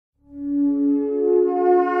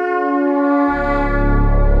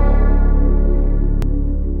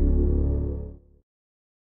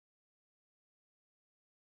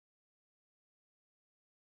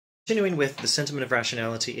Continuing with The Sentiment of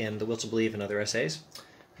Rationality in The Will to Believe and Other Essays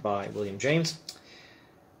by William James,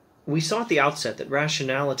 we saw at the outset that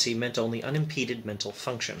rationality meant only unimpeded mental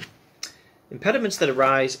function. Impediments that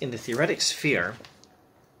arise in the theoretic sphere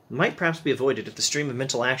might perhaps be avoided if the stream of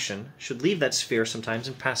mental action should leave that sphere sometimes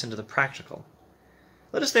and pass into the practical.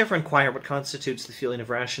 Let us therefore inquire what constitutes the feeling of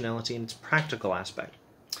rationality in its practical aspect,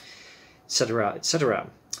 etc., etc.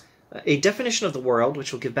 A definition of the world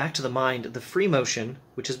which will give back to the mind the free motion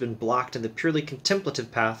which has been blocked in the purely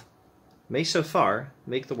contemplative path may so far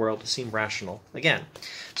make the world seem rational again.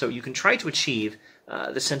 So you can try to achieve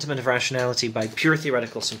the sentiment of rationality by pure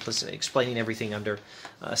theoretical simplicity, explaining everything under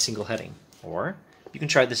a single heading. Or you can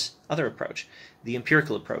try this other approach, the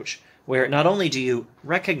empirical approach, where not only do you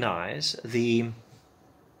recognize the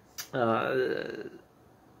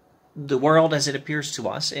world as it appears to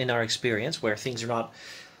us in our experience, where things are not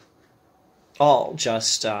all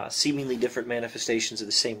just seemingly different manifestations of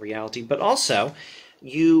the same reality, but also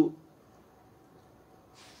you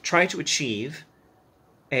try to achieve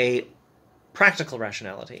a practical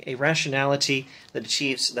rationality, a rationality that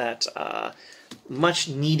achieves that much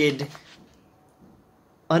needed,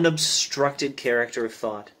 unobstructed character of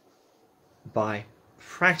thought by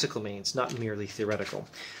practical means, not merely theoretical.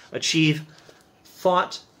 Achieve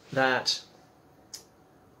thought that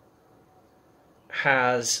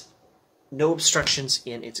has no obstructions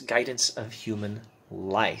in its guidance of human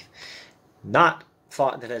life. Not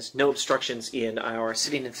thought that has no obstructions in our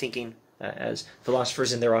sitting and thinking as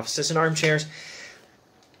philosophers in their offices and armchairs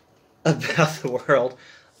about the world,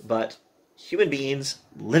 but human beings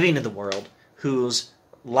living in the world whose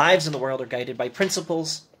lives in the world are guided by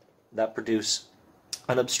principles that produce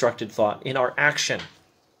unobstructed thought in our action.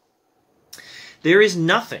 There is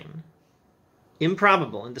nothing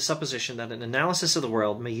improbable in the supposition that an analysis of the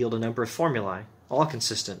world may yield a number of formulae, all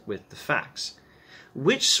consistent with the facts.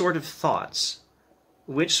 Which sort of thoughts,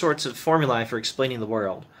 which sorts of formulae for explaining the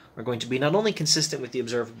world are going to be not only consistent with the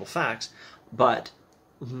observable facts, but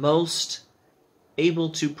most able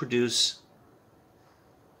to produce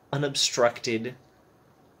unobstructed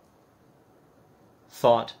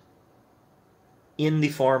thought in the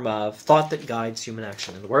form of thought that guides human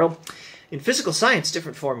action in the world? In physical science,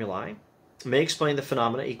 different formulae may explain the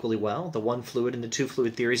phenomena equally well, the one-fluid and the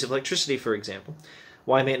two-fluid theories of electricity, for example.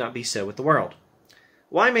 Why may it not be so with the world?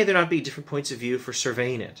 Why may there not be different points of view for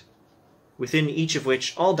surveying it, within each of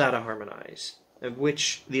which all data harmonize, of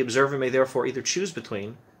which the observer may therefore either choose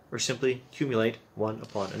between or simply accumulate one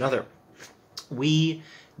upon another? We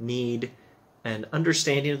need an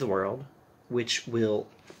understanding of the world which will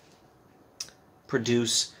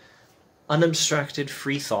produce unobstructed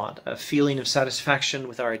free thought, a feeling of satisfaction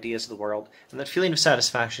with our ideas of the world, and that feeling of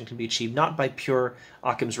satisfaction can be achieved not by pure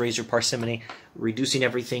Occam's razor parsimony, reducing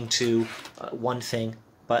everything to one thing,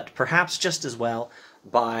 but perhaps just as well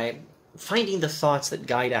by finding the thoughts that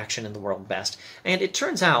guide action in the world best. And it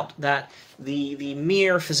turns out that the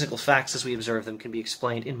mere physical facts as we observe them can be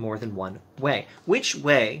explained in more than one way. Which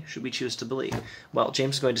way should we choose to believe? Well,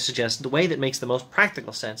 James is going to suggest the way that makes the most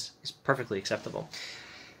practical sense is perfectly acceptable.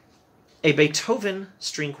 A Beethoven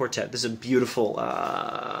string quartet. This is a beautiful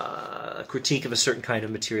critique of a certain kind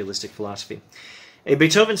of materialistic philosophy. A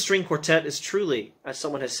Beethoven string quartet is truly, as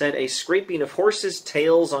someone has said, a scraping of horses'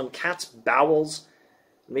 tails on cats' bowels,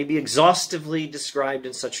 may be exhaustively described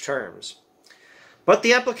in such terms. But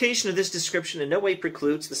the application of this description in no way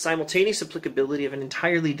precludes the simultaneous applicability of an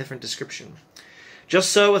entirely different description.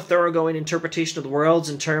 Just so, a thoroughgoing interpretation of the world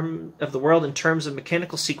in terms of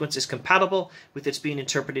mechanical sequence is compatible with its being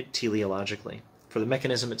interpreted teleologically, for the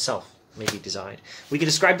mechanism itself may be designed. We can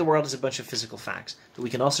describe the world as a bunch of physical facts, but we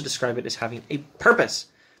can also describe it as having a purpose,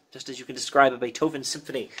 just as you can describe a Beethoven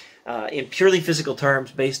symphony in purely physical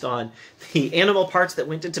terms based on the animal parts that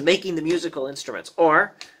went into making the musical instruments.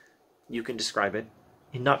 Or you can describe it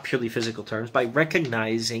in not purely physical terms by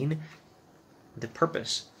recognizing the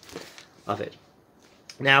purpose of it.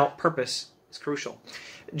 Now, purpose is crucial.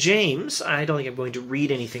 James, I don't think I'm going to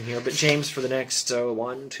read anything here, but James, for the next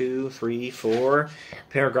 1, 2, 3, 4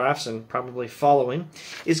 paragraphs, and probably following,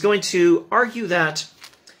 is going to argue that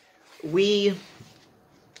we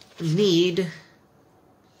need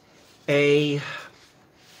an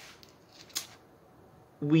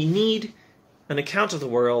account of the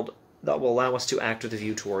world that will allow us to act with a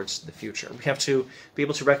view towards the future. We have to be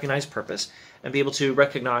able to recognize purpose and be able to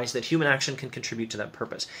recognize that human action can contribute to that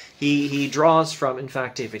purpose. He draws from, in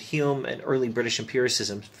fact, David Hume and early British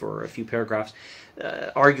empiricism for a few paragraphs,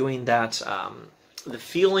 arguing that the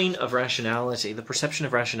feeling of rationality, the perception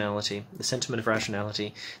of rationality, the sentiment of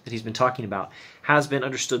rationality that he's been talking about, has been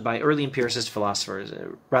understood by early empiricist philosophers,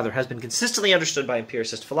 rather has been consistently understood by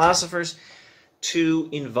empiricist philosophers to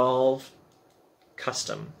involve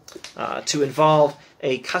custom, to involve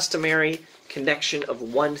a customary connection of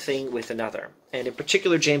one thing with another. And in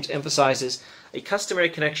particular, James emphasizes a customary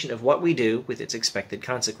connection of what we do with its expected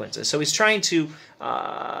consequences. So he's trying to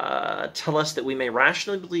tell us that we may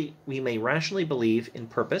rationally believe in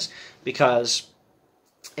purpose, because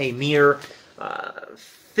a mere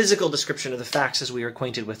physical description of the facts as we are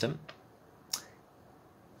acquainted with them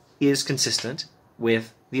is consistent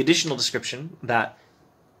with the additional description that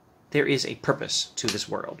there is a purpose to this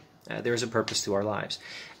world. There is a purpose to our lives.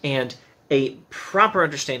 And a proper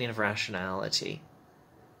understanding of rationality,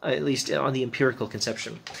 at least on the empirical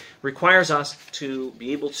conception, requires us to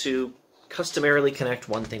be able to customarily connect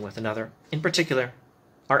one thing with another, in particular,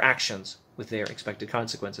 our actions with their expected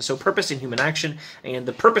consequences. So purpose in human action and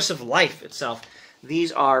the purpose of life itself,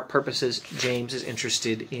 these are purposes James is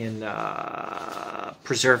interested in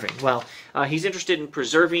preserving. Well, he's interested in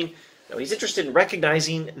preserving, no, he's interested in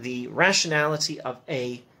recognizing the rationality of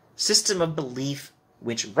a system of belief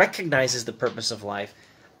which recognizes the purpose of life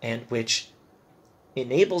and which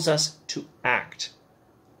enables us to act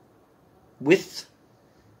with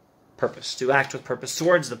purpose,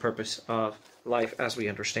 towards the purpose of life as we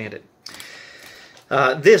understand it.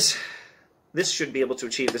 This should be able to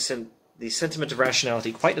achieve the sentiment of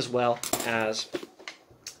rationality quite as well as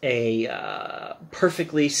a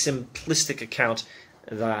perfectly simplistic account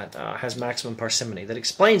that has maximum parsimony, that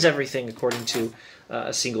explains everything according to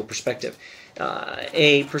a single perspective.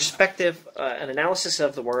 A perspective, an analysis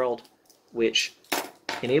of the world which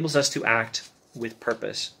enables us to act with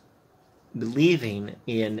purpose, believing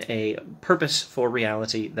in a purpose for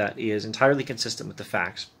reality that is entirely consistent with the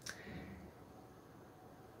facts,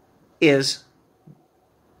 is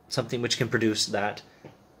something which can produce that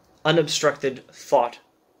unobstructed thought,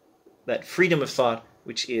 that freedom of thought,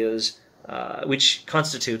 which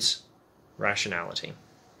constitutes rationality.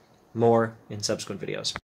 More in subsequent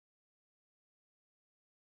videos.